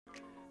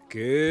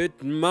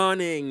Good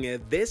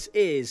morning. This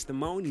is the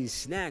Morning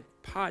Snack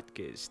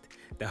Podcast,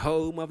 the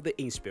home of the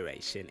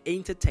inspiration,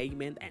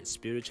 entertainment, and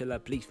spiritual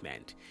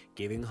upliftment,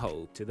 giving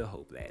hope to the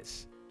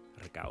hopeless.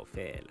 Rekao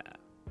Fela.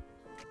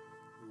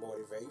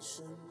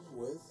 Motivation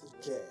with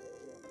Jay.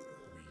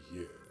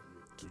 We here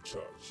to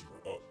charge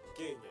you up,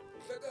 Kenya,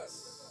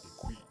 Lagas.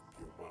 equip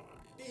your mind,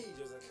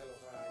 DJ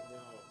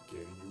Zakalahanya.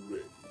 getting you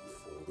ready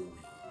for the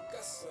week.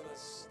 Kasana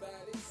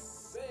Style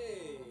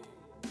Say.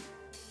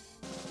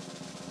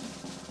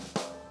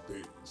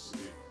 This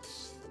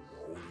is the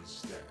Morning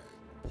Snack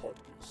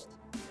Podcast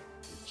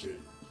with Jay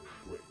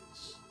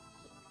Grace.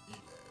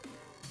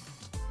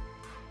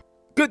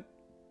 Good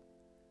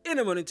in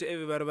the morning to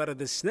everybody about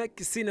the snack.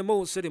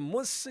 Cinema, so the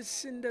most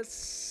in the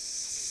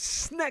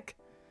snack.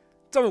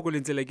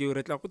 Tomokulintele ki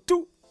uretla ku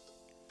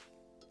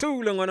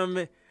two lang wana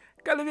me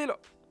kalivilo.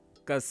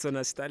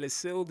 Kasana Style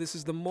Sale. This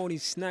is the Morning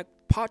Snack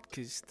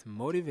Podcast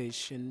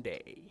Motivation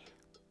Day.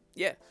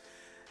 Yeah,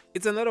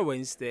 it's another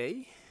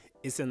Wednesday.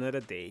 It's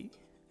another day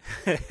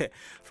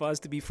for us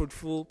to be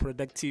fruitful,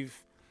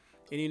 productive,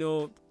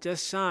 and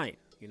just shine,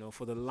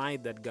 for the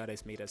light that God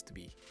has made us to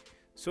be.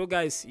 So,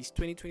 guys, it's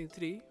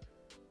 2023.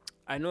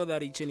 I know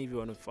that each and every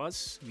one of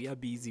us, we are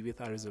busy with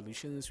our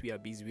resolutions. We are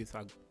busy with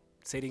our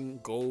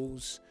setting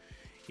goals,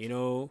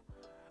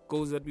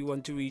 goals that we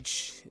want to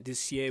reach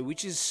this year,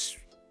 which is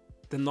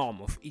the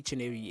norm of each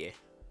and every year.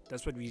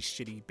 That's what we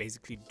should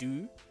basically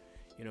do,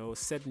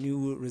 set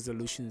new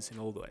resolutions and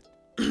all that.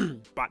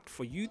 But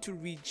for you to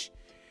reach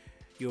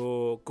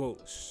your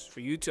goals, for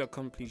you to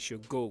accomplish your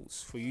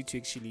goals, for you to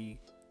actually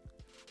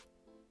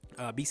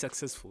be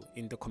successful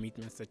in the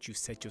commitments that you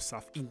set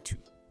yourself into,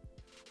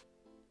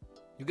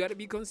 you got to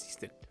be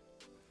consistent.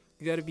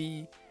 You got to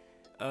be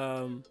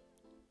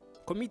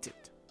committed,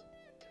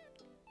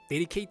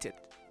 dedicated,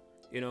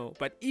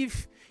 But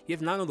if you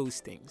have none of those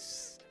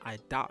things, I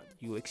doubt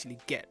you actually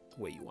get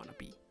where you want to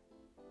be.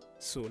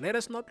 So let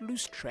us not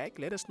lose track.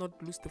 Let us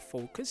not lose the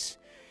focus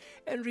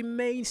and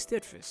remain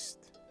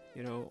steadfast,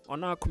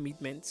 on our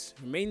commitments.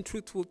 Remain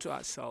truthful to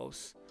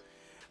ourselves.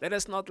 Let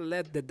us not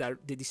let the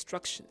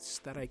distractions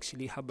that are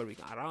actually hovering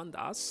around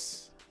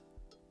us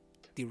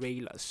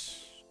derail us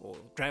or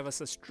drive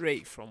us astray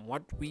from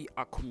what we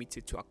are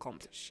committed to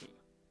accomplishing,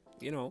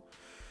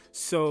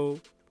 So,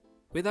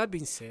 with that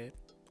being said,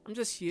 I'm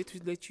just here to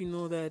let you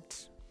know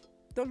that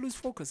don't lose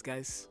focus,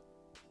 guys.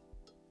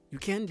 You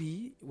can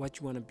be what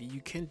you want to be. You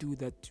can do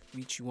that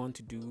which you want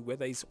to do,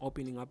 whether it's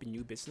opening up a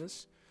new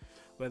business,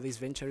 whether it's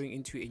venturing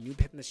into a new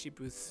partnership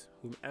with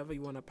whomever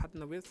you want to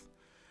partner with,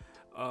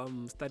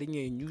 studying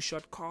a new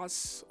short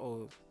course,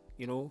 or,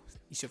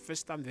 it's your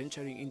first time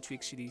venturing into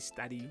actually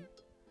study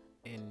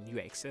and you're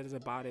excited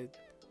about it.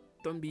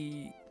 Don't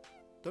be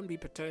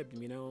perturbed,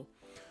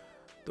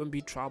 Don't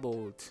be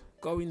troubled.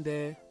 Go in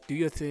there, do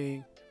your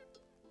thing,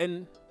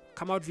 and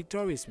come out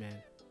victorious,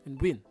 man, and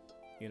win.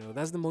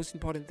 That's the most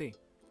important thing.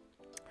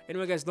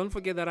 Anyway, guys, don't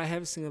forget that I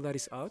have a single that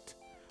is out,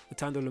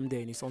 Utando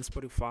Lumden. It's on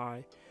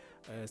Spotify,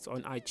 it's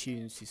on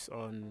iTunes, it's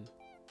on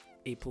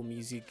Apple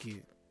Music,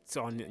 it's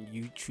on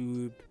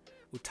YouTube,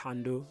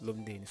 Utando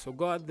Lumden. So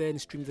go out there and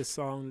stream the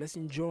song. Let's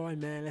enjoy,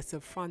 man. Let's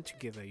have fun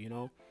together,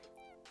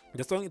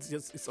 The song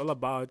it's all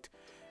about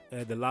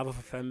the love of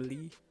a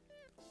family.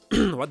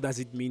 What does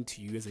it mean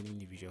to you as an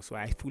individual? So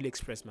I fully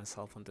express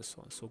myself on the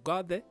song. So go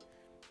out there,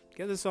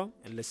 get the song,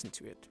 and listen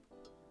to it,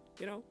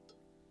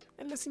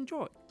 and let's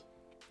enjoy.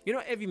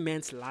 Every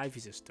man's life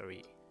is a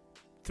story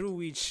through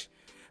which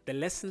the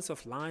lessons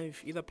of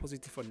life, either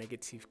positive or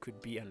negative, could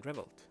be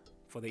unraveled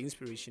for the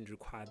inspiration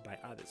required by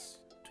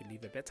others to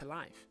live a better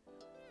life.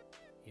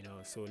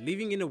 So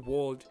living in a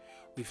world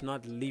we've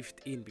not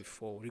lived in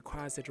before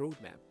requires a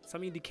roadmap,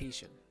 some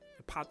indication,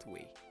 a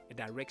pathway, a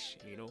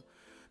direction,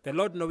 The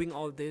Lord, knowing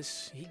all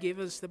this, He gave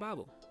us the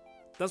Bible.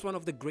 That's one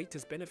of the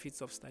greatest benefits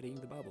of studying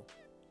the Bible.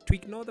 To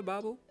ignore the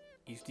Bible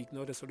is to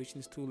ignore the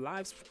solutions to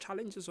life's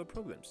challenges or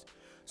problems.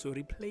 So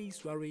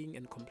replace worrying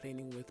and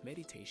complaining with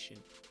meditation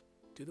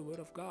to the Word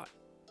of God.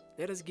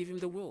 Let us give Him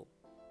the will.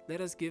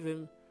 Let us give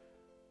Him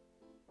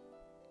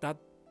that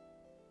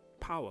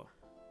power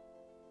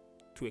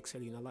to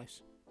excel in our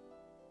lives.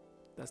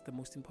 That's the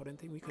most important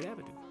thing we could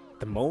ever do.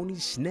 The Morning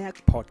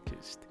Snack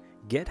Podcast.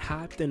 Get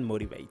hyped and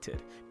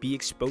motivated. Be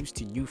exposed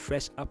to new,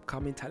 fresh,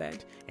 upcoming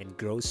talent and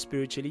grow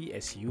spiritually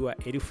as you are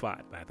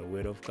edified by the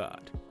Word of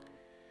God.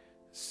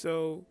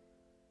 So,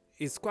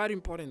 it's quite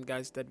important,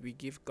 guys, that we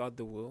give God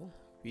the will.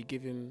 We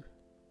give Him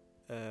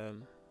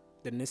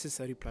the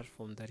necessary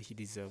platform that He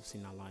deserves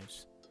in our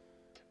lives.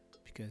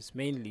 Because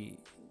mainly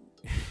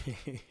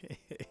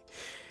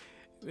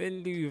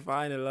we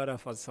find a lot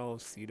of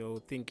ourselves,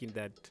 thinking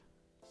that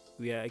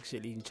we are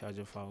actually in charge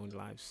of our own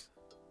lives.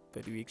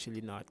 But we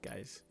actually not,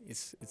 guys.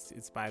 It's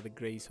by the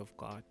grace of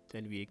God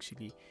that we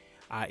actually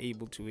are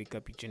able to wake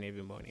up each and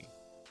every morning.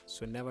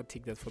 So never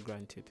take that for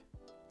granted.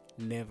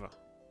 Never.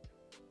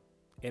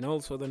 And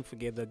also don't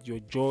forget that your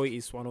joy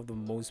is one of the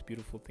most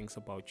beautiful things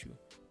about you.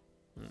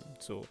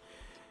 So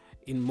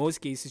in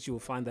most cases, you will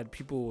find that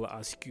people will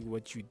ask you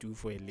what you do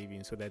for a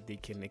living so that they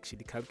can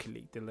actually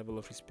calculate the level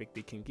of respect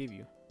they can give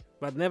you.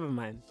 But never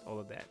mind all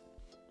of that.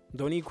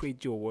 Don't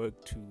equate your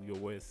work to your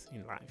worth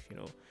in life.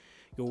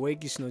 Your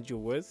work is not your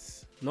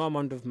worth. No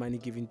amount of money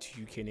given to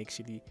you can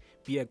actually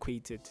be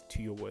equated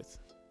to your worth.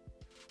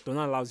 Don't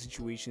allow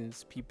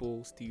situations,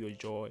 people steal your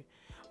joy,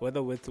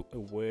 whether with a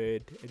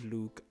word, a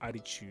look,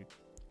 attitude,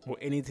 or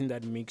anything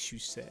that makes you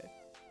sad.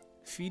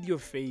 Feed your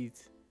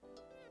faith,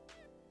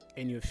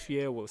 and your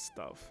fear will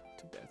starve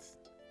to death.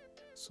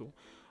 So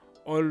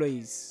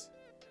always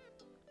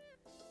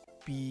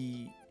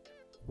be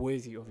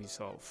worthy of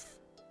yourself.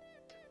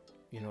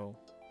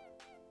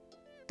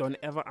 Don't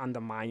ever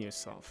undermine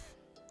yourself.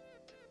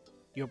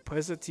 Your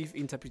positive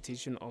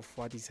interpretation of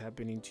what is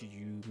happening to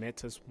you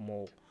matters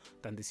more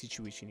than the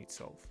situation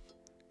itself.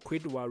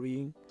 Quit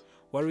worrying.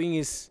 Worrying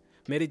is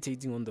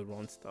meditating on the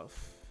wrong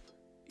stuff.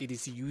 It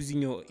is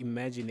using your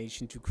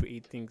imagination to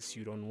create things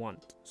you don't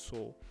want.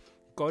 So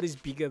God is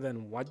bigger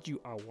than what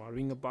you are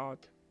worrying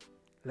about.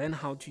 Learn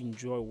how to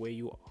enjoy where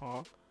you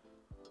are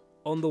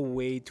on the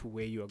way to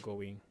where you are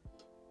going.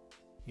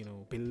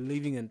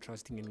 Believing and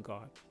trusting in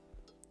God,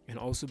 and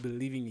also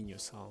believing in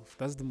yourself.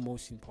 That's the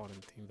most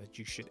important thing that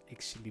you should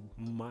actually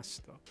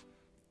master.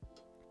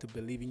 To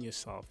believe in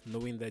yourself,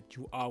 knowing that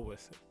you are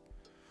worth it.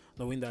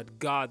 Knowing that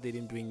God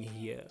didn't bring you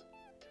here.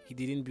 He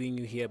didn't bring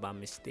you here by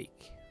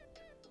mistake.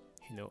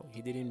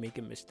 He didn't make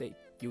a mistake.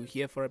 You're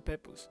here for a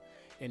purpose,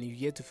 and you're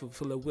here to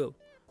fulfill a will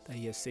that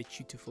He has set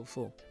you to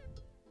fulfill.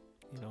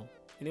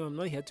 I'm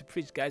not here to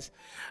preach, guys.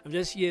 I'm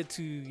just here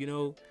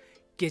to,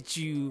 get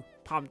you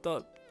pumped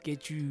up,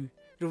 get you,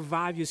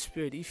 revive your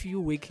spirit. If you're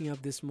waking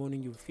up this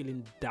morning, you're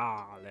feeling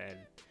dull and,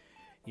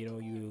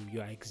 you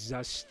are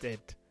exhausted.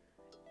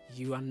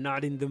 You are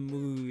not in the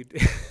mood.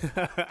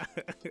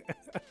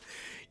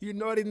 You're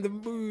not in the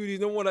mood. You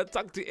don't want to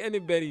talk to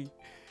anybody.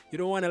 You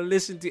don't want to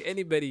listen to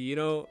anybody,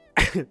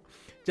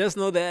 Just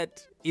know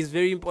that it's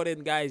very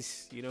important,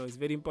 guys. It's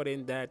very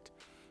important that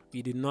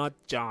we do not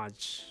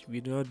judge. We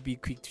do not be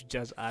quick to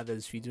judge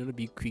others. We do not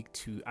be quick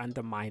to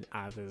undermine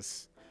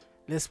others.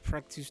 Let's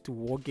practice to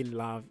walk in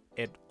love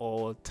at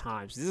all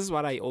times. This is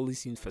what I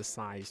always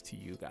emphasize to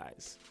you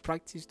guys.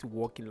 Practice to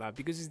walk in love,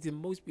 because it's the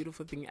most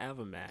beautiful thing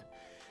ever, man.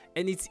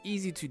 And it's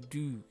easy to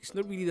do. It's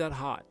not really that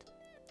hard.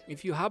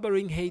 If you're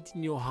harboring hate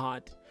in your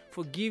heart,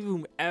 forgive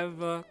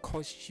whomever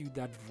caused you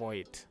that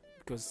void.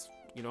 Because,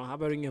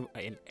 harboring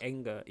an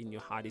anger in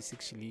your heart is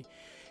actually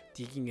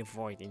digging a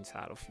void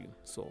inside of you.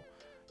 So,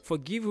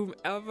 forgive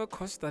whomever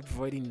caused that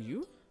void in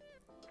you,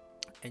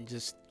 and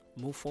just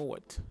move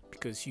forward,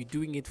 because you're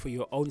doing it for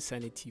your own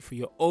sanity, for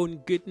your own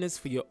goodness,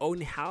 for your own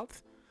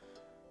health.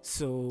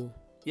 So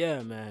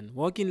yeah, man,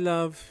 walk in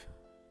love,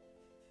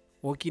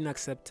 walk in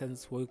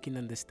acceptance, walk in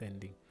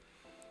understanding.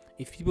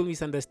 If people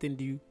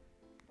misunderstand you,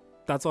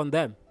 that's on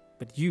them,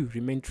 but you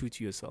remain true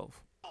to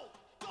yourself.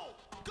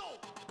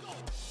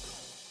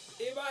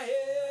 If I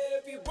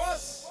heavy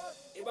boss,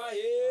 if I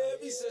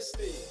heavy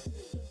sister,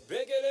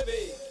 big and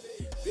big.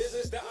 This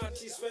is the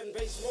artist fan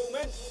base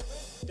moment.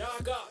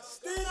 Daga,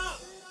 stand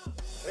up.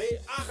 Ray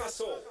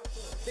Ahaso.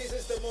 This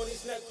is the Money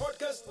Snack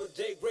Podcast with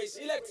Jay Grace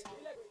Elect.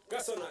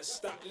 Gasona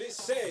start, let's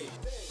say.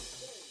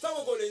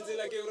 Some go into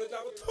like a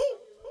two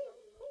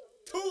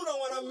don't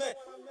want to make.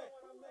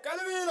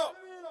 Calamino.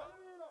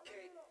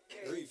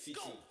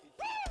 Refiti.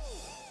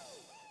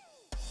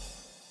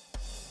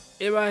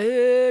 Eba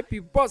happy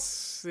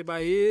boss, eba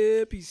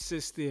happy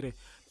sister.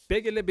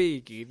 Begele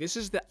Begi. This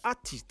is the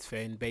artist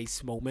fan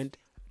base moment.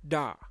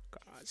 Daga,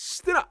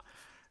 stand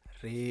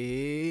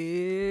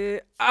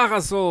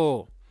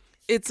Agaso.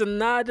 It's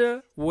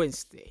another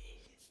Wednesday.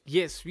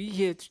 Yes, we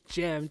here to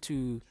jam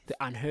to the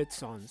unheard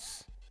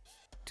songs,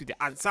 to the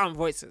unsung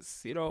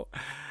voices,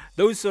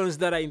 those songs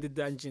that are in the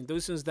dungeon,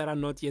 those songs that are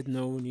not yet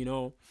known,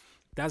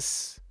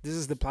 this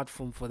is the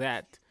platform for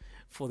that,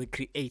 for the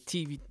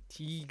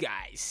creativity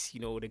guys,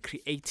 the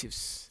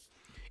creatives.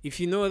 If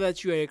you know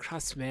that you are a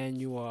craftsman,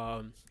 you are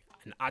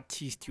an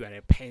artist, you are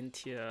a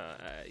painter,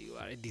 you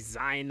are a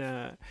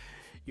designer,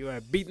 you are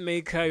a beat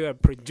maker, you are a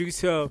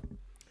producer,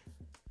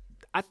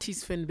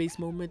 artist fan base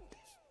moment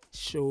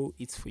show,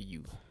 it's for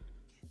you.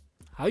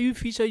 How you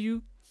feature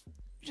you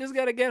just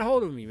gotta get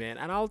hold of me, man,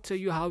 and I'll tell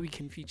you how we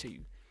can feature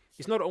you.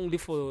 It's not only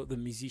for the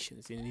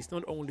musicians, and it's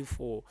not only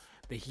for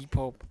the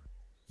hip-hop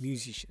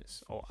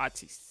musicians or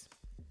artists.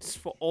 It's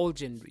for all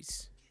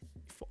genres.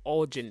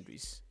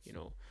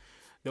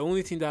 The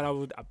only thing that I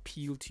would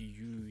appeal to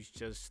you is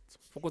just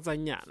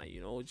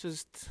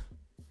just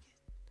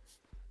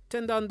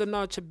turn down the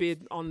notch a bit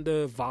on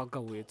the vulgar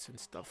words and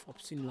stuff,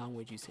 obscene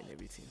languages and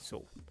everything.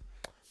 So,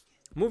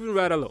 moving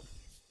right along.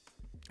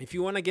 If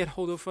you want to get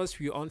hold of us,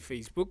 we're on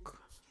Facebook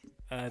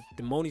at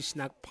the Money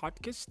Snack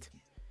Podcast.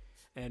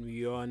 And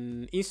we're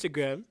on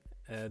Instagram,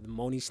 the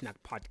Money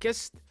Snack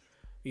Podcast.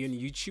 We're on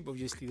YouTube,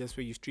 obviously, that's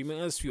where you're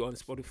streaming us. We're on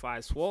Spotify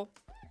as well.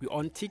 We're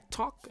on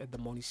TikTok at the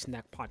Money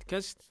Snack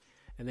Podcast.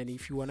 And then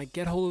if you want to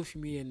get hold of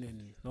me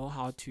and know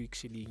how to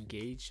actually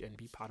engage and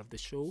be part of the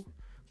show,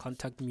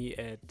 contact me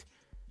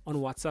on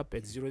WhatsApp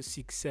at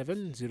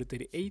 067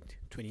 038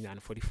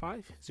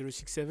 2945.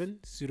 067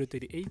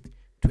 038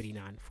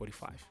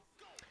 2945.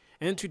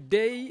 And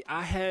today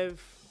I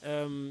have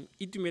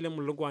Itumele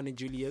Mulogwane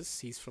Julius,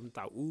 he's from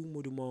Tau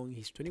Mudumong,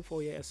 he's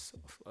 24 years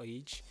of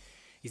age.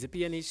 He's a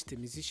pianist, a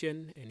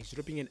musician, and he's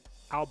dropping an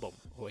album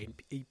or an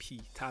EP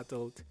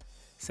titled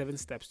 7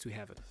 Steps to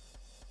Heaven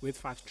with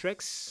 5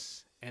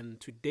 tracks. And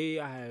today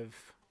I have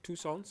 2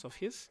 songs of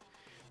his.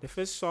 The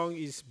first song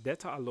is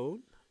Better Alone,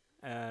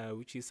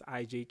 which is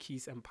IJ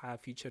Keys Empire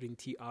featuring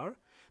TR.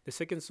 The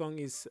second song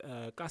is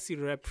Kasi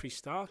Rap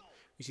Freestyle,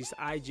 which is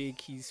IJ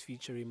Keys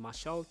featuring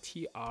Marshall,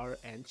 TR,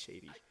 and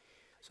Shady.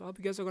 So I hope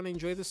you guys are going to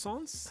enjoy the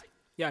songs.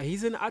 Yeah,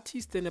 he's an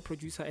artist and a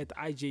producer at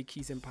IJ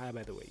Keys Empire,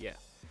 by the way. Yeah.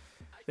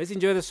 Let's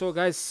enjoy the song,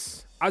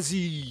 guys.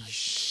 Azzy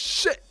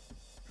shit.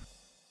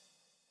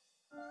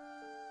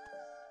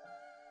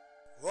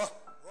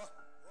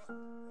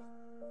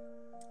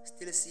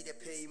 Still see the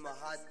pain in my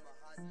heart.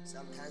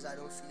 Sometimes I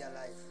don't feel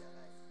alive.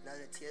 Now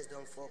the tears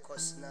don't fall,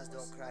 cause sinners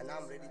don't cry. Now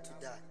I'm ready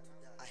to die.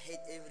 I hate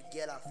every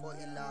girl I fall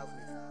in love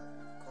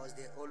with, cause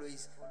they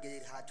always get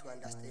it hard to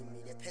understand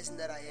me. The person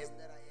that I am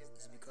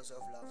is because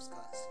of love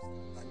scars,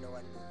 but no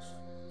one knows.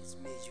 It's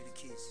me, Julie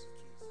Keys.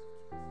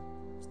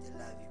 Still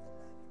love you.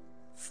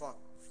 Fuck.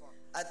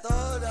 I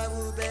thought I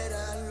would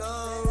better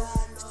alone.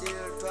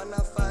 Still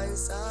tryna find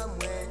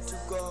somewhere to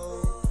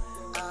go.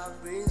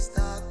 I've been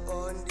stuck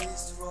on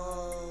this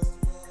road.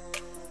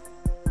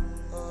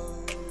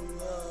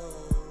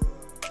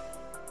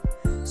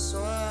 So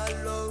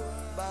alone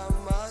by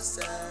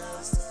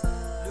myself.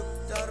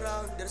 Looked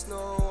around, there's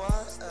no one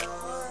else.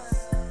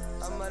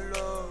 I'm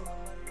alone,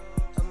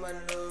 I'm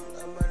alone,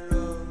 I'm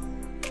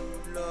alone,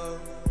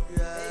 alone.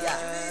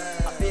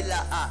 Yeah. I feel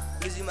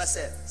like losing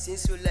myself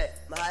since you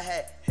left. My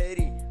head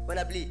hairy when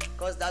I bleed,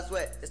 cause that's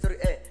where the story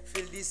ends.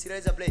 Feel this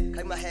razor blade,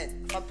 cut my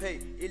hand, I'm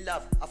pain, in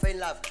love, I fell in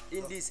love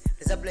in this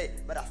razor blade,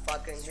 but I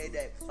fucking hate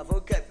them. My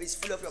vocab is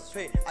full of your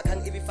pain, I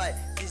can't even fight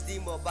this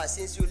demon, but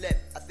since you left,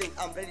 I think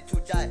I'm ready to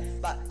die.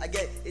 But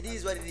again, it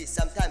is what it is.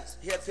 Sometimes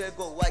you have to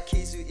go, why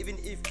kiss you? Even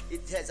if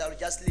it hurts, I'll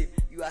just leave.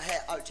 You are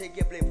here, I'll take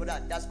your blame for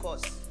that. That's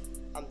cause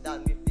I'm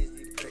done with this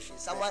depression.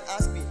 Someone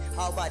asked me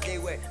how my day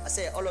went. I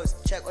say always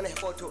check on her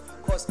photo,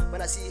 cause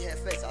when I see her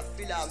face, I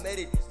feel I'm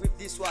married with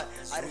this one.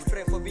 I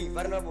refrain from being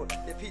vulnerable.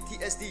 The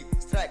PTSD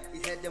strike,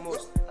 it hurt the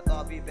most. I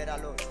thought I'd be better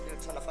alone. Still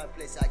trying to find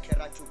place I can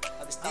run to.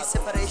 This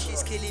separation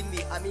is killing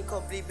me. I'm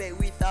incomplete, babe,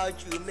 without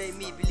you. Made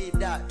me believe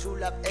that true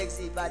love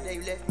exists, but then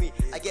you left me.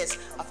 I guess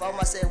I found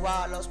myself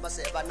while I lost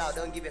myself, but now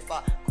don't give a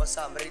fuck, cause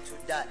I'm ready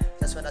to die.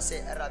 That's when I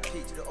say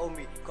RIP to the old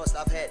me, cause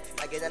I've had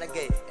again and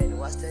again. And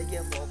what's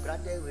taken for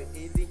granted will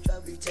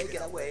eventually be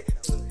taken away.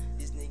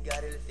 This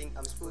nigga really think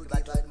I'm spooky,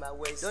 but like my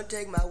ways. Don't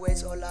take my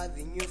ways or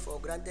loving you for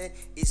granted.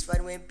 It's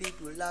fun when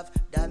people laugh.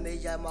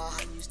 Damage my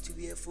heart used to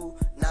be a fool.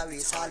 Now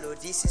it's hollow.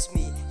 This is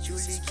me,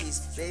 Julie Keys.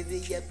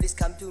 Baby, yeah, please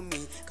come to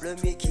me. Blow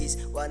me a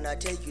kiss. Wanna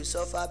take you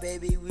so far,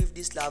 baby, with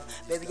this love.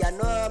 Baby, I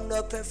know I'm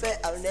not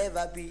perfect, I'll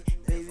never be.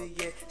 Baby,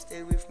 yeah,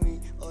 stay with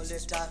me all the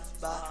time.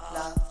 But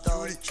love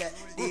don't check.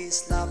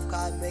 This love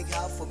can't make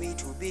hard for me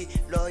to be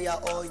loyal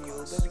on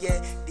you. Baby,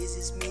 yeah, this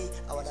is me.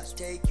 I wanna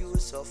take you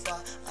so far.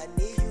 I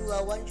need you,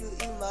 I want you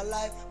in my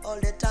life all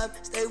the time.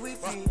 Stay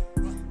with me,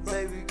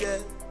 baby, yeah.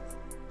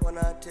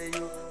 Wanna tell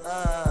you,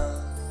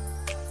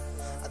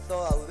 I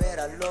thought I would be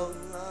alone.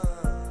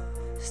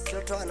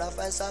 Still trying to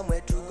find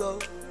somewhere to go.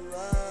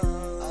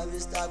 I've been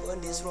stuck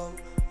on this road.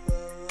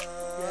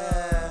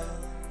 Yeah,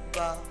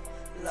 but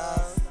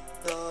love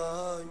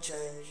don't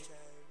change.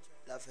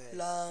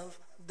 Love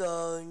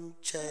don't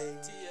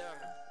change.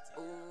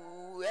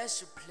 Ooh,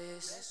 that's your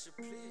place.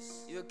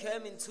 You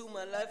came into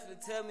my life and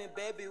tell me,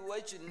 baby,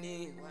 what you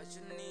need.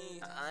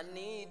 I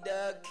need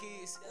the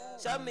keys.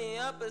 Shut me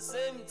up at the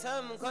same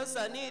time, cause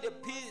I need a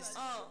piece.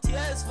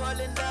 Tears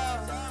falling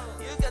down.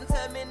 You can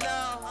tell me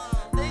now.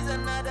 There's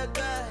another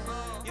guy.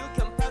 You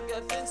can pack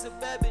your things, so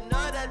baby,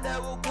 know that I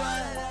will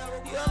cry.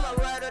 You're my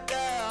ride or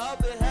die. I'll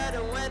be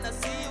heading when I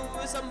see you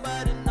with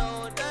somebody.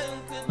 No, that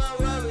you kill my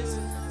worries.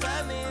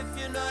 Tell me if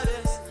you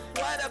notice.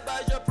 What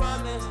about your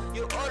promise?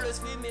 You always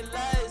feed me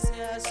lies.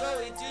 Yeah, I saw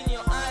it in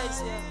your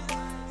eyes. Yeah,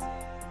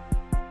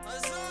 I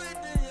saw it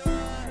in your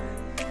eyes.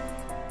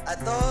 I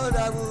thought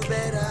I would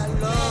better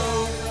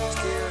alone.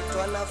 Still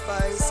tryna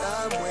find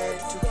somewhere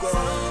to go.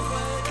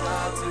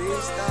 I've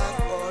been stuck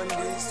on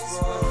this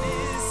road.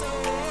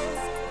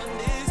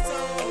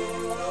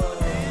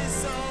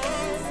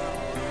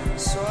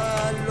 So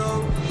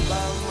alone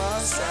by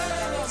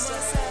myself.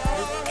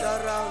 Look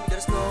around,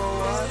 there's no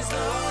one.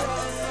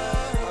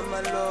 I'm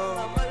alone.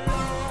 I'm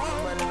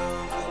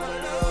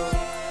alone.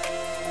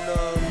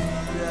 Alone.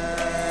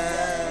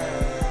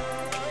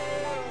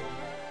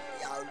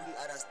 Yeah, I wouldn't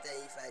understand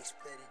if I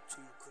explained it to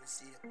you. Couldn't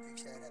see the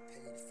picture that I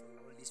painted for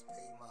all this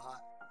pain in my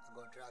heart. I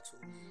got drugs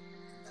with me.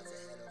 That's a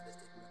hell of a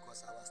statement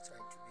because I was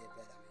trying to be a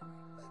better man.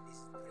 But this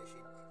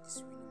depression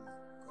is winning me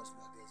because you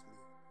are against me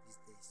these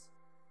days.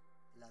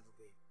 Love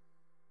away.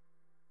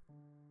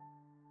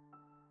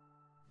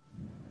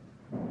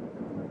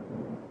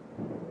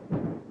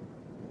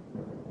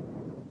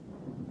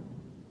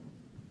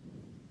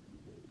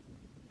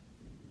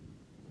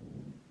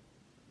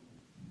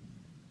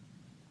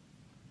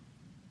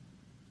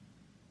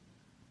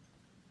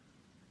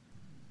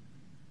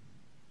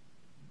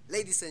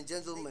 Ladies and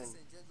gentlemen,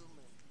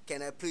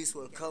 can I please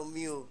welcome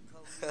you,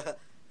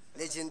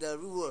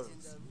 legendary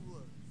words.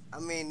 I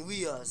mean,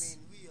 we us.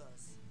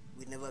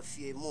 We never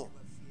fear more.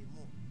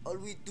 All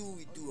we do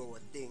our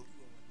thing.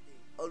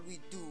 All we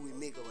do, we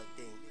make our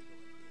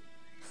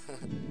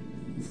thing.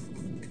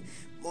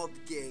 Mob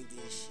gang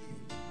this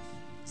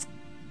shit.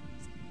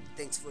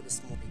 Thanks for the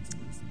smoke.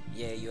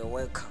 Yeah, you're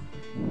welcome.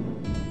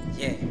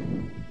 Yeah,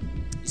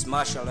 it's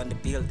Marshall on the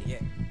building. Yeah.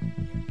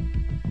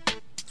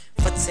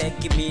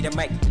 Give me the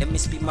mic, let me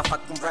speak my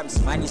fucking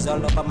rhymes. Money's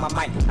all over my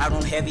mind, I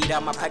don't have it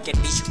on my pocket.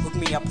 Bitch, hook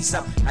me up with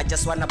some, I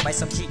just wanna buy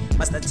some tree.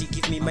 Master T,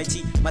 give me my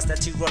tea. Master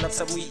T, roll up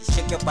some weed.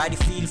 Shake your body,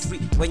 feel free.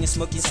 When you're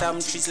smoking some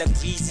trees like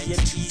breezy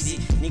and cheesy.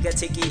 Nigga,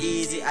 take it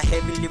easy, I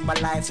haven't lived my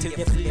life till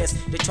the fullest.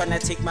 They tryna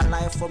take my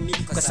life from me,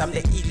 cause I'm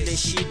the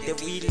illest shit, the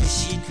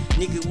realest shit.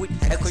 Nigga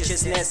with a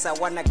consciousness, I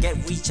wanna get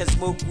rich and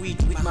smoke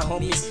weed with my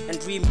homies and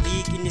dream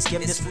big in this game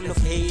that's full of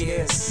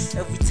haters.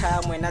 Every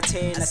time when I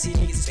turn, I see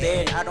niggas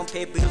burn. I don't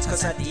pay bills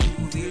cause I deal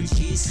with real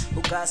G's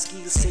who got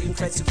skills selling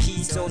crack to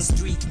kids on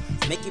street,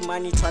 making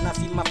money tryna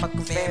feed my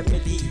fucking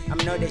family. I'm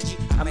not a G,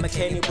 I'm a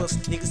cannibal.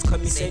 Niggas call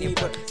me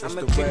cannibal. I'm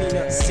a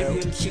criminal,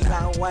 serial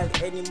killer,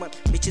 wild animal.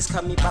 Bitches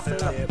call me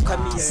Buffalo, call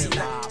me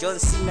Cena, John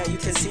Cena. You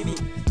can see me,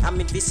 I'm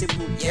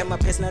invisible. Yeah, my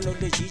personal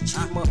knowledge is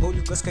you. My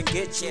Holy Ghost can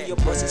get you. Your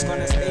boss is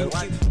gonna spank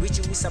you. Reach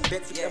you with some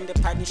backflip. I'm the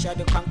Punisher,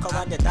 the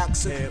conqueror, the dark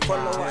soul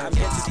follower. I'm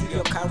here to steal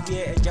your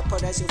career and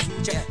jeopardize your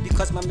future.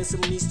 Because my missile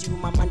missed you,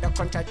 my mind that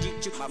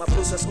contradict you. My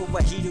process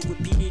overheated with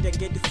PD that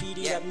get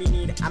defeated. I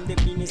mean it, I'm the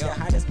meanest, the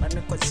hardest, but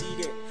not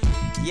conceded.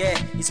 Yeah,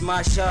 it's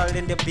Marshall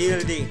in the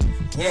building.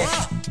 Yeah.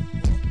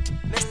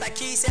 Mr.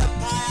 Keys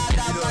Empire,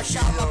 got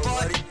Marshall, my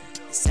boy.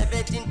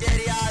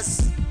 1730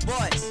 years,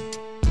 boys.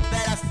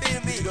 Better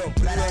feel me,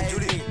 better hear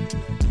me.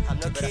 I'm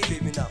not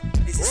kidding me now.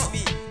 This is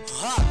me.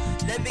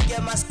 Let me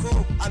get my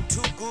scoop. I'm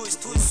too good, it's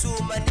too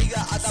soon, my nigga.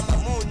 I got my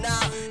mood now.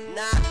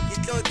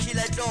 Get low, kill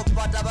a drop,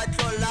 but I'm a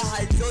troll.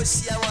 I don't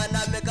see I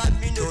wanna make a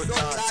minute.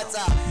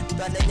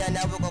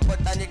 Nanya wako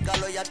kotani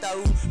kalo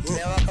yatau.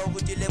 Mewa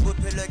kaukuti lebu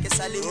pelo ke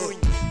salimun.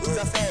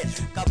 Uka fail,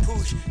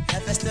 kapush.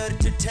 Have a story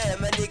to tell,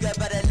 my nigga.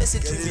 Better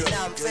listen to me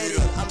now. I'm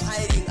fading, I'm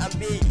hiding, I'm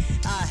being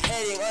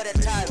heading all the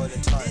time.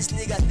 This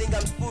nigga think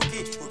I'm spooky.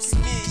 It's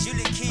me,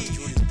 Julie Key.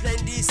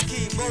 Playing this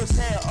key, both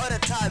hair all the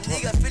time.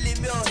 Nigga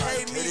feeling me or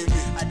hate me.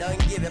 I don't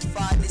give a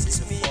fuck, this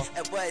is me.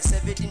 A boy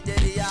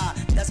 1730, yeah,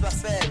 that's my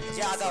fam.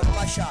 Yeah, I got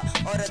Masha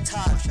all the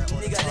time.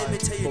 Nigga, let me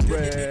tell you,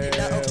 20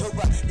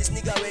 October. This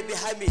nigga way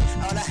behind me.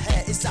 All I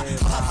had is a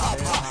ha.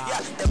 Yeah,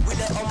 the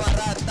bullet on my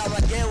right.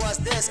 My girl was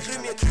there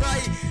screaming,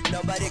 crying.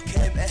 Nobody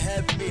came and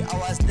helped me. I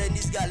was there,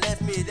 this guy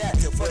left me there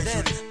for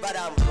dead. But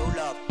I'm roll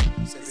up.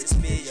 This is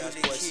me,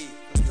 Julie Key.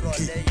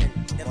 Strong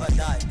legend, never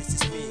die. This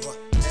is me.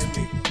 Help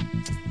me.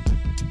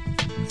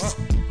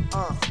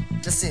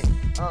 Listen,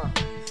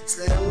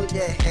 slam with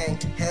that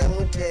hang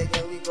with that,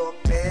 and we go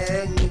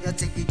bang. Nigga,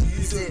 take it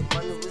easy.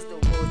 Money with the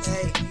road,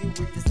 hey, you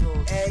with this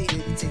road, hey,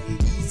 baby, take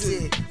it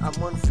easy. I'm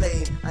on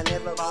flame, I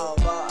never bow.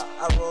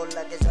 I roll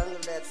like a jungle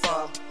that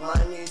farm.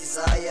 Money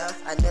desire,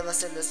 I never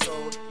sell a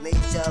soul.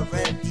 Major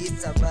rent,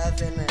 deeds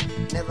arrive and I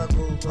never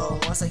go wrong.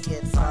 Once I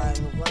get fine,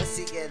 once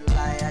you get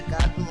lie, I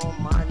got more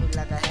money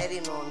like I had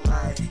it on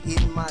life.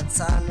 In my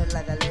time,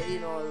 like I let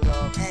it on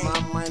love. My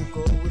mind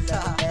go with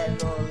like a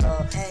bad on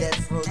love.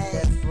 Death road,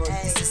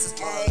 this is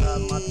my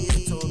love. My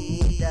bitch told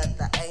me that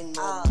I ain't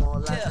no more.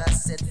 Like I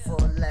said, for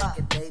like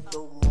a day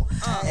go more.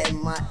 And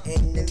my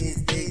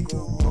enemies, they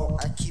go more.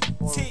 I keep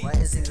on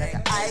rising like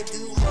I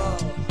do more.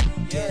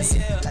 Yes,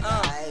 like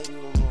I do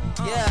more.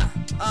 Yeah,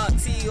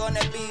 T on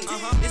that beat.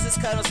 This is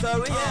kind of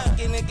story.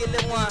 Give me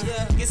one.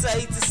 Guess I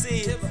eat to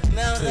see.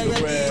 Man,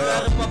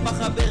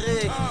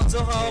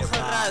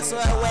 so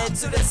I went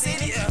to the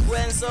city.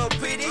 Went so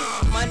pretty.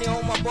 Money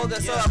on my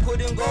pocket, so I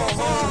couldn't go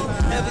home.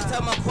 Every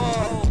time I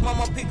call,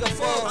 mama pick a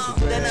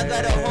phone. Then I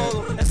got a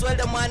hole. That's why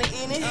the money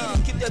in it.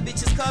 Keep the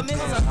bitches coming.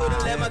 I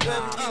couldn't let my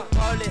girl keep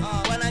calling.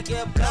 When I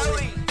get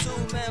blurry,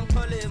 2 men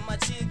calling my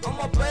chick on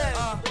my bed.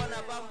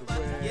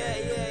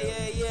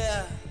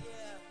 Yeah.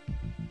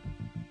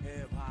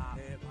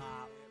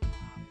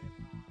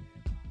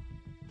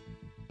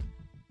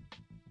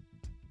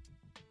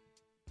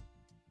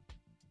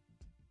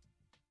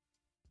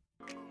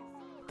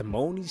 The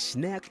Morning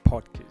Snack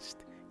Podcast.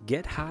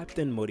 Get hyped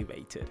and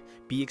motivated.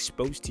 Be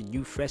exposed to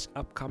new, fresh,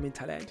 upcoming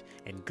talent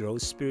and grow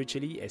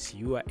spiritually as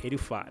you are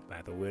edified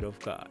by the Word of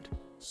God.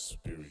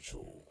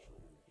 Spiritual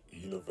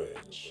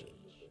innovation,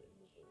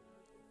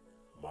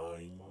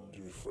 mind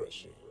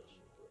refreshing,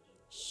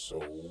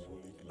 soul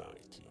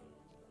igniting,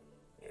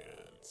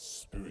 and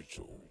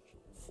spiritual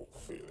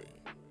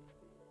fulfilling.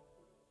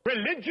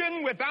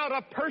 Religion without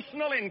a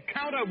personal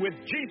encounter with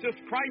Jesus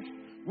Christ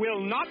will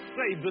not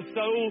save the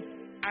soul,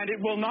 and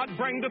it will not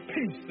bring the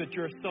peace that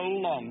your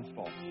soul longs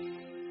for.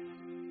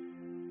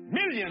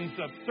 Millions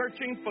of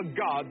searching for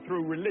God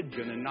through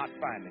religion and not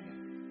finding it.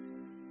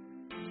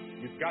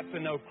 You've got to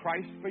know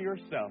Christ for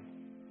yourself.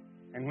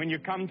 And when you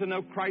come to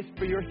know Christ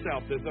for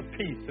yourself, there's a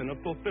peace and a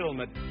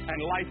fulfillment,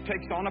 and life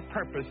takes on a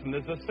purpose, and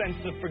there's a sense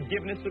of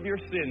forgiveness of your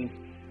sins,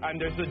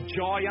 and there's a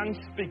joy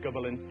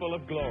unspeakable and full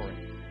of glory.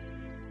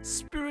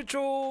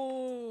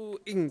 Spiritual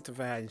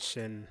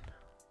intervention.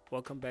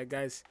 Welcome back,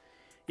 guys.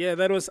 Yeah,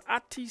 that was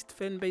Artist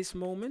Fan Base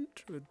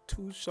Moment with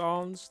 2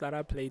 songs that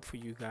I played for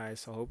you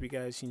guys. I hope you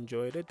guys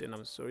enjoyed it, and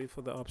I'm sorry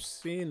for the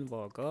obscene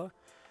vulgar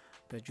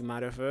that you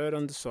might have heard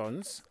on the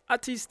songs.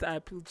 Artist, I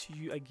appeal to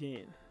you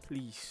again,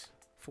 please.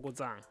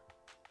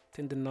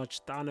 Tend the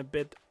notch down a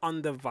bit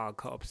on the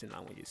vulgar obscene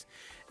languages.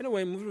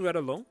 Anyway, moving right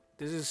along.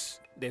 This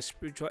is the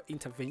spiritual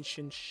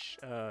intervention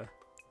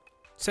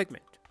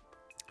segment.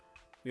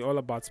 We're all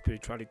about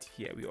spirituality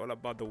here. We're all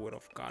about the Word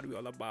of God. We're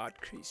all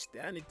about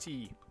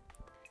Christianity.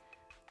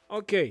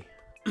 Okay.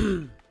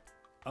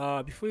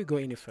 Before we go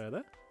any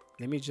further,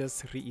 let me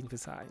just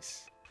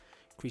re-emphasize.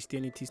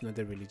 Christianity is not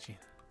a religion.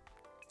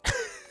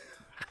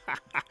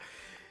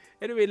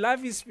 Anyway,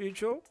 life is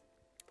spiritual.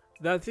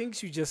 There are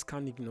things you just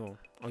can't ignore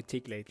or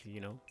take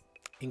lightly,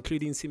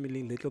 including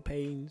seemingly little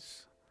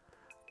pains.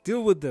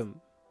 Deal with them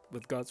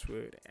with God's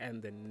word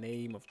and the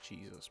name of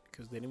Jesus,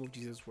 because the name of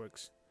Jesus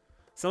works.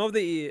 Some of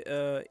the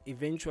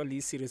eventually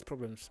serious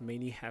problems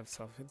many have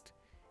suffered,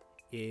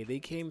 they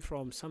came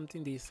from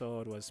something they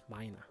thought was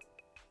minor.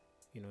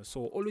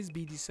 So always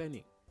be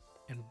discerning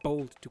and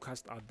bold to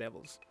cast out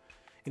devils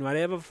in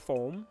whatever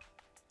form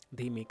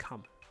they may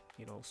come.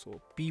 So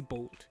be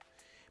bold.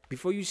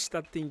 Before you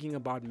start thinking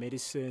about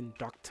medicine,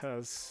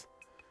 doctors,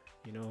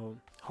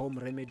 home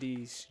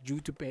remedies due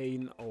to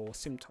pain or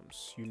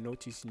symptoms you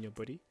notice in your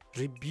body,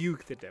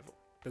 rebuke the devil.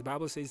 The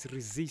Bible says,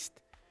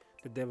 resist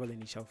the devil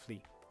and he shall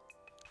flee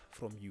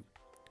from you.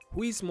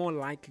 Who is more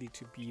likely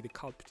to be the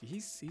culprit?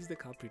 He's the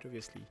culprit,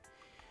 obviously.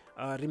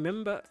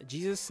 Remember,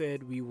 Jesus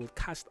said we will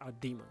cast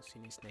out demons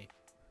in his name.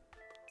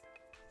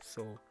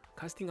 So,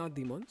 casting out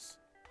demons,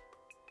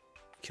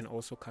 you can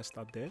also cast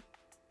out the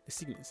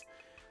sickness.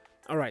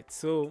 Alright,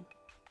 so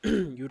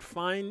you'd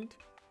find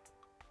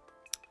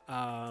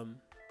a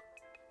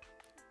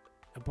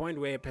point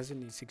where a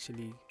person is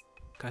actually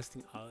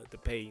casting out the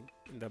pain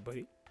in their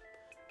body.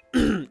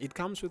 It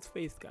comes with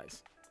faith,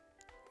 guys.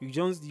 You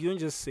don't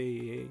just say,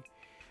 hey,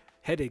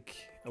 headache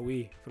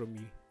away from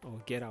me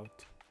or get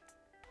out,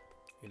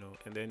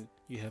 and then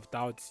you have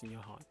doubts in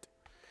your heart.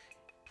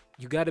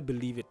 You gotta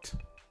believe it.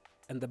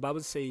 And the Bible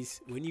says,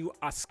 when you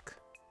ask,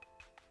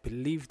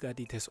 believe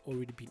that it has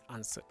already been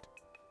answered.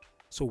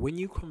 So when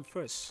you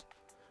confess,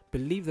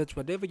 believe that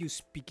whatever you're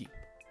speaking,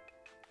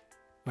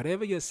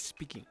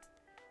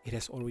 it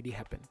has already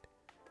happened.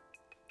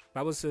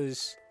 Bible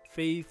says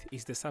faith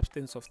is the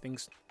substance of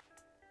things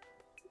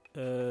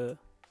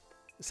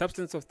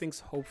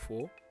hoped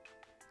for,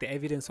 the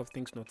evidence of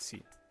things not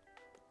seen.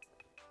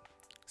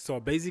 So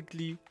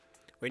basically,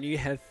 when you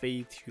have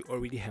faith, you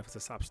already have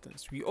the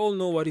substance. We all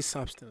know what is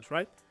substance,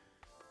 right?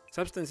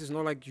 Substance is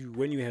not like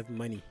when you have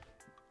money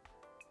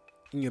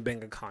in your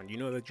bank account. You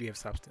know that you have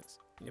substance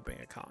in your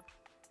bank account,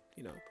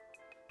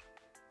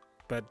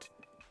 but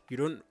you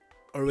don't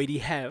already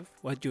have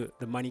what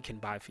the money can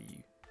buy for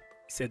you,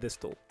 said the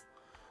store.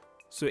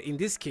 So in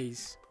this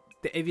case,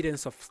 the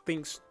evidence of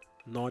things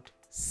not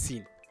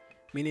seen,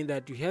 meaning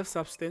that you have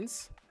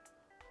substance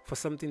for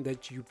something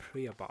that you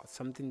pray about,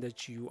 something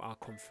that you are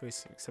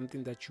confessing,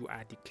 something that you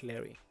are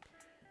declaring.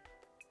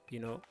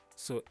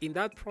 So in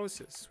that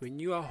process, when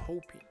you are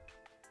hoping,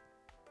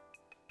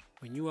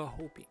 you are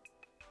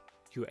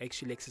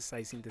actually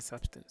exercising the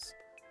substance.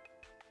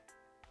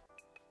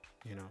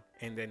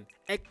 And then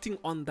acting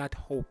on that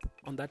hope,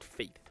 on that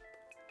faith,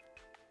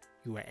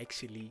 you are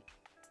actually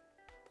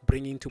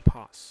bringing to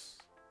pass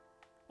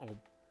or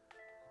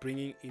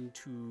bringing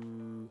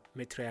into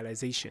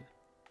materialization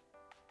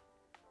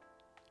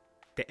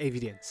the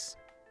evidence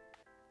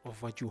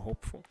of what you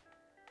hope for.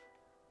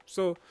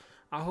 So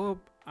I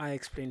hope I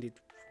explained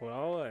it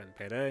well and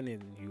better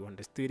and you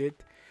understood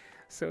it.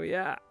 So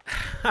yeah,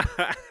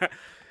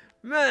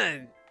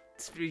 man,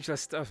 spiritual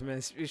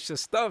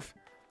stuff.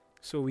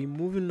 So we're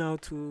moving now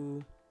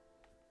to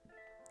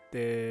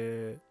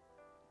the,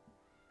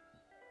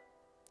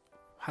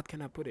 how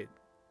can I put it?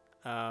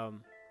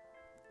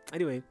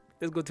 Anyway,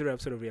 let's go to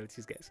Rhapsody of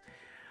Realities, guys.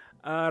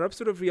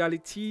 Rhapsody of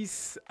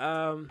Realities,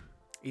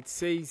 it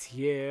says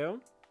here,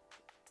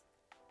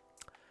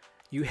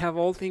 you have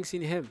all things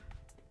in him.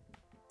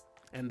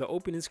 And the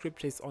opening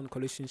scripture is on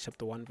Colossians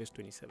chapter 1 verse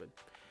 27.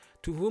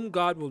 To whom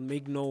God will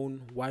make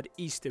known what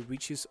is the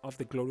riches of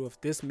the glory of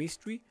this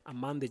mystery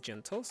among the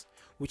Gentiles,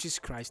 which is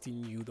Christ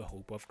in you, the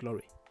hope of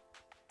glory.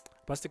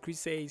 Pastor Chris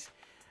says,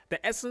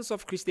 the essence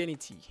of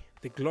Christianity,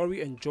 the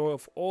glory and joy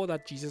of all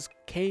that Jesus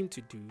came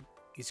to do,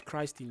 is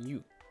Christ in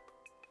you.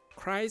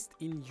 Christ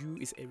in you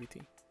is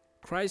everything.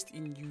 Christ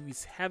in you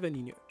is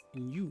heaven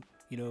in you,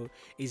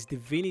 is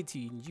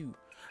divinity in you.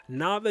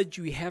 Now that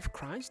you have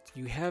Christ,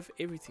 you have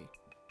everything.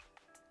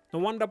 No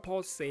wonder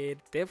Paul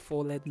said,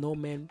 therefore let no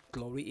man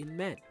glory in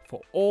man,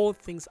 for all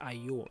things are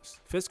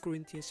yours. 1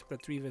 Corinthians chapter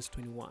 3 verse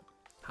 21.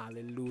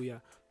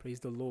 Hallelujah. Praise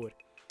the Lord.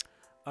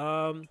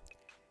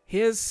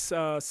 Here's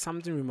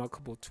something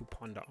remarkable to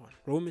ponder on.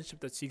 Romans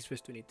chapter 6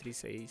 verse 23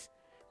 says,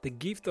 the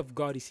gift of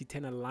God is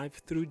eternal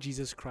life through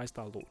Jesus Christ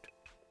our Lord.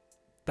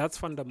 That's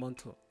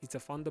fundamental. It's a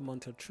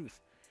fundamental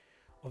truth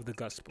of the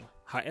gospel.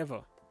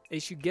 However,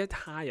 as you get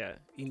higher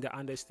in the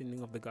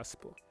understanding of the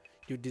gospel,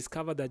 you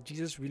discover that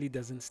Jesus really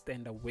doesn't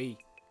stand away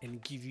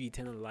and give you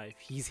eternal life.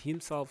 He's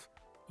himself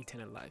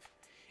eternal life.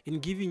 In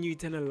giving you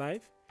eternal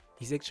life,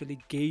 he's actually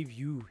gave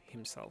you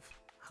himself.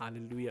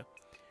 Hallelujah.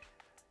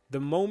 The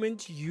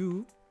moment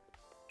you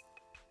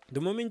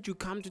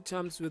come to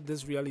terms with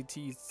this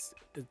reality,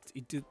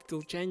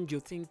 it'll change your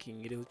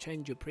thinking. It'll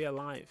change your prayer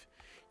life.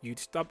 You'd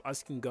stop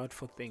asking God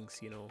for things,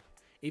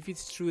 If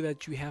it's true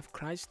that you have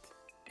Christ,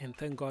 and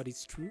thank God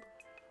it's true,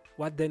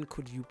 what then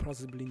could you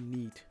possibly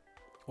need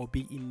or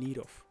be in need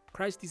of?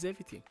 Christ is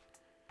everything,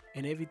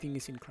 and everything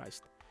is in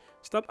Christ.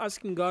 Stop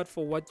asking God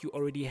for what you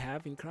already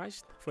have in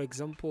Christ. For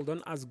example,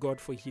 don't ask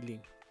God for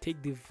healing.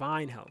 Take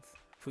divine health,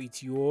 for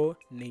it's your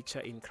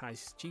nature in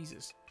Christ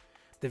Jesus.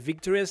 The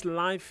victorious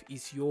life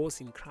is yours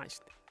in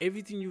Christ.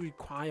 Everything you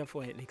require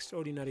for an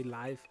extraordinary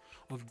life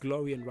of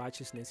glory and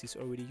righteousness is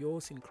already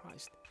yours in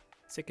Christ.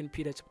 2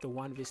 Peter chapter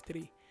 1 verse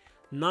 3.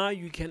 Now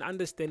you can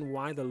understand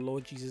why the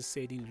Lord Jesus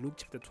said in Luke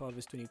chapter 12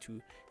 verse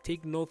 22,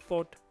 take no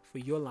thought for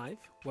your life,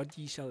 what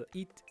ye shall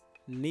eat,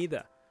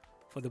 neither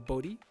for the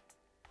body,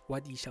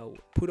 what ye shall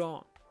put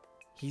on.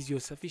 He's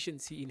your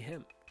sufficiency in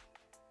him.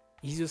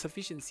 He's your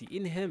sufficiency.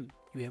 In him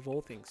you have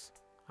all things.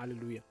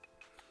 Hallelujah.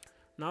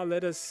 Now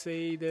let us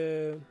say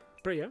the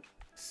prayer.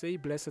 Say,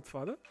 Blessed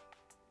Father,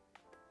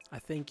 I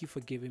thank you for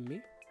giving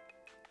me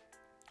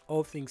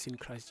all things in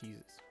Christ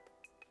Jesus.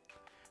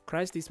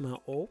 Christ is my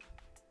all.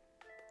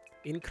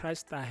 In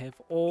Christ I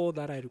have all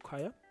that I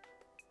require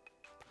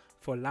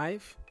for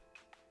life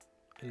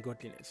and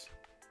godliness.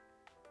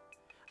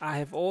 I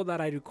have all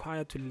that I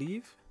require to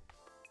live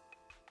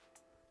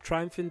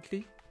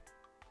triumphantly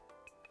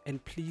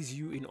and please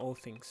you in all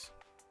things.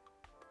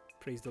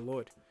 Praise the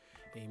Lord.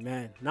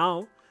 Amen.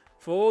 Now,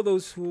 for all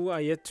those who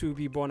are yet to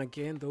be born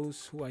again,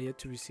 those who are yet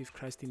to receive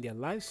Christ in their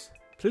lives,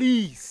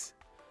 please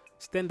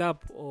stand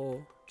up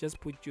or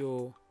just put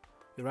your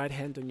right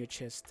hand on your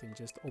chest and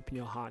just open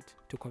your heart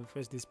to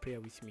confess this prayer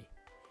with me.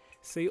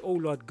 Say, oh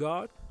Lord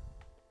God,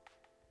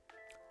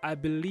 I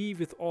believe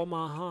with all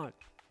my heart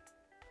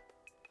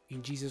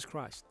in Jesus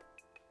Christ,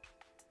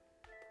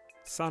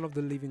 Son of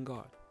the living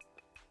God.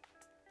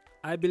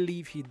 I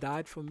believe he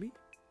died for me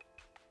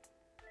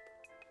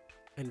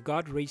and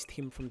God raised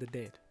him from the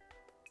dead.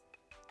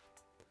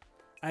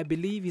 I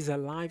believe he's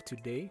alive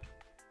today.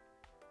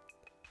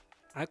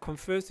 I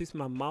confess with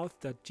my mouth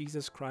that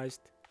Jesus Christ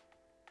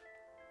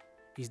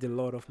is the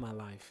Lord of my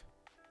life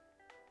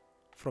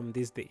from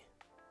this day.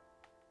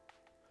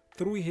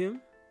 Through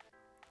him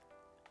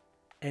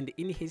and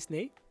in his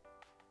name,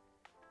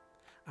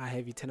 I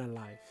have eternal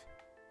life.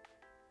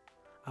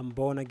 I'm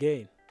born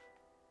again.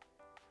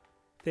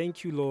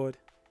 Thank you, Lord,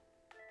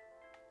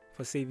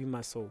 for saving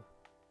my soul.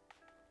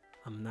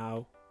 I'm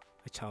now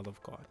a child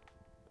of God.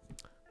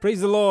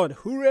 Praise the Lord.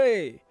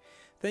 Hooray.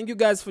 Thank you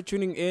guys for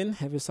tuning in.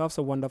 Have yourselves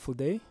a wonderful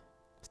day.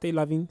 Stay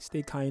loving,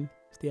 stay kind,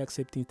 stay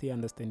accepting, stay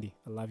understanding.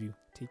 I love you.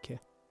 Take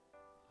care.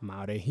 I'm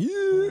out of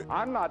here.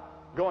 I'm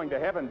not going to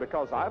heaven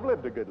because I've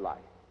lived a good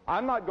life.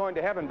 I'm not going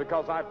to heaven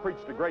because I've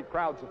preached to great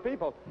crowds of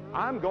people.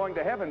 I'm going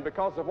to heaven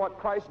because of what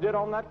Christ did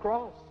on that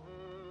cross.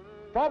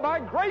 For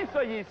by grace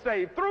are ye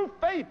saved, through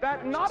faith,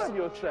 that not of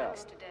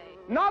yourselves,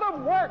 not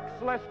of works,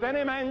 lest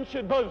any man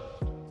should boast.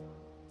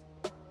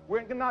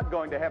 We're not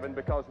going to heaven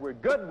because we're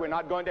good. We're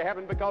not going to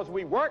heaven because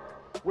we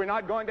work. We're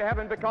not going to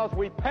heaven because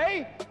we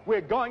pay. We're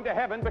going to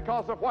heaven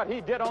because of what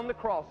he did on the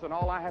cross, and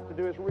all I have to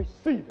do is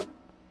receive it.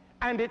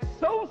 And it's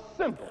so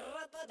simple.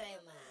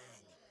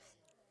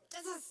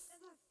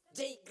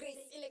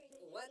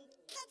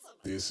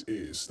 This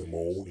is the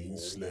Morning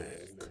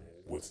Snack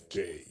with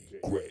J.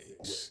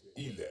 Grace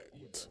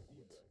Elect.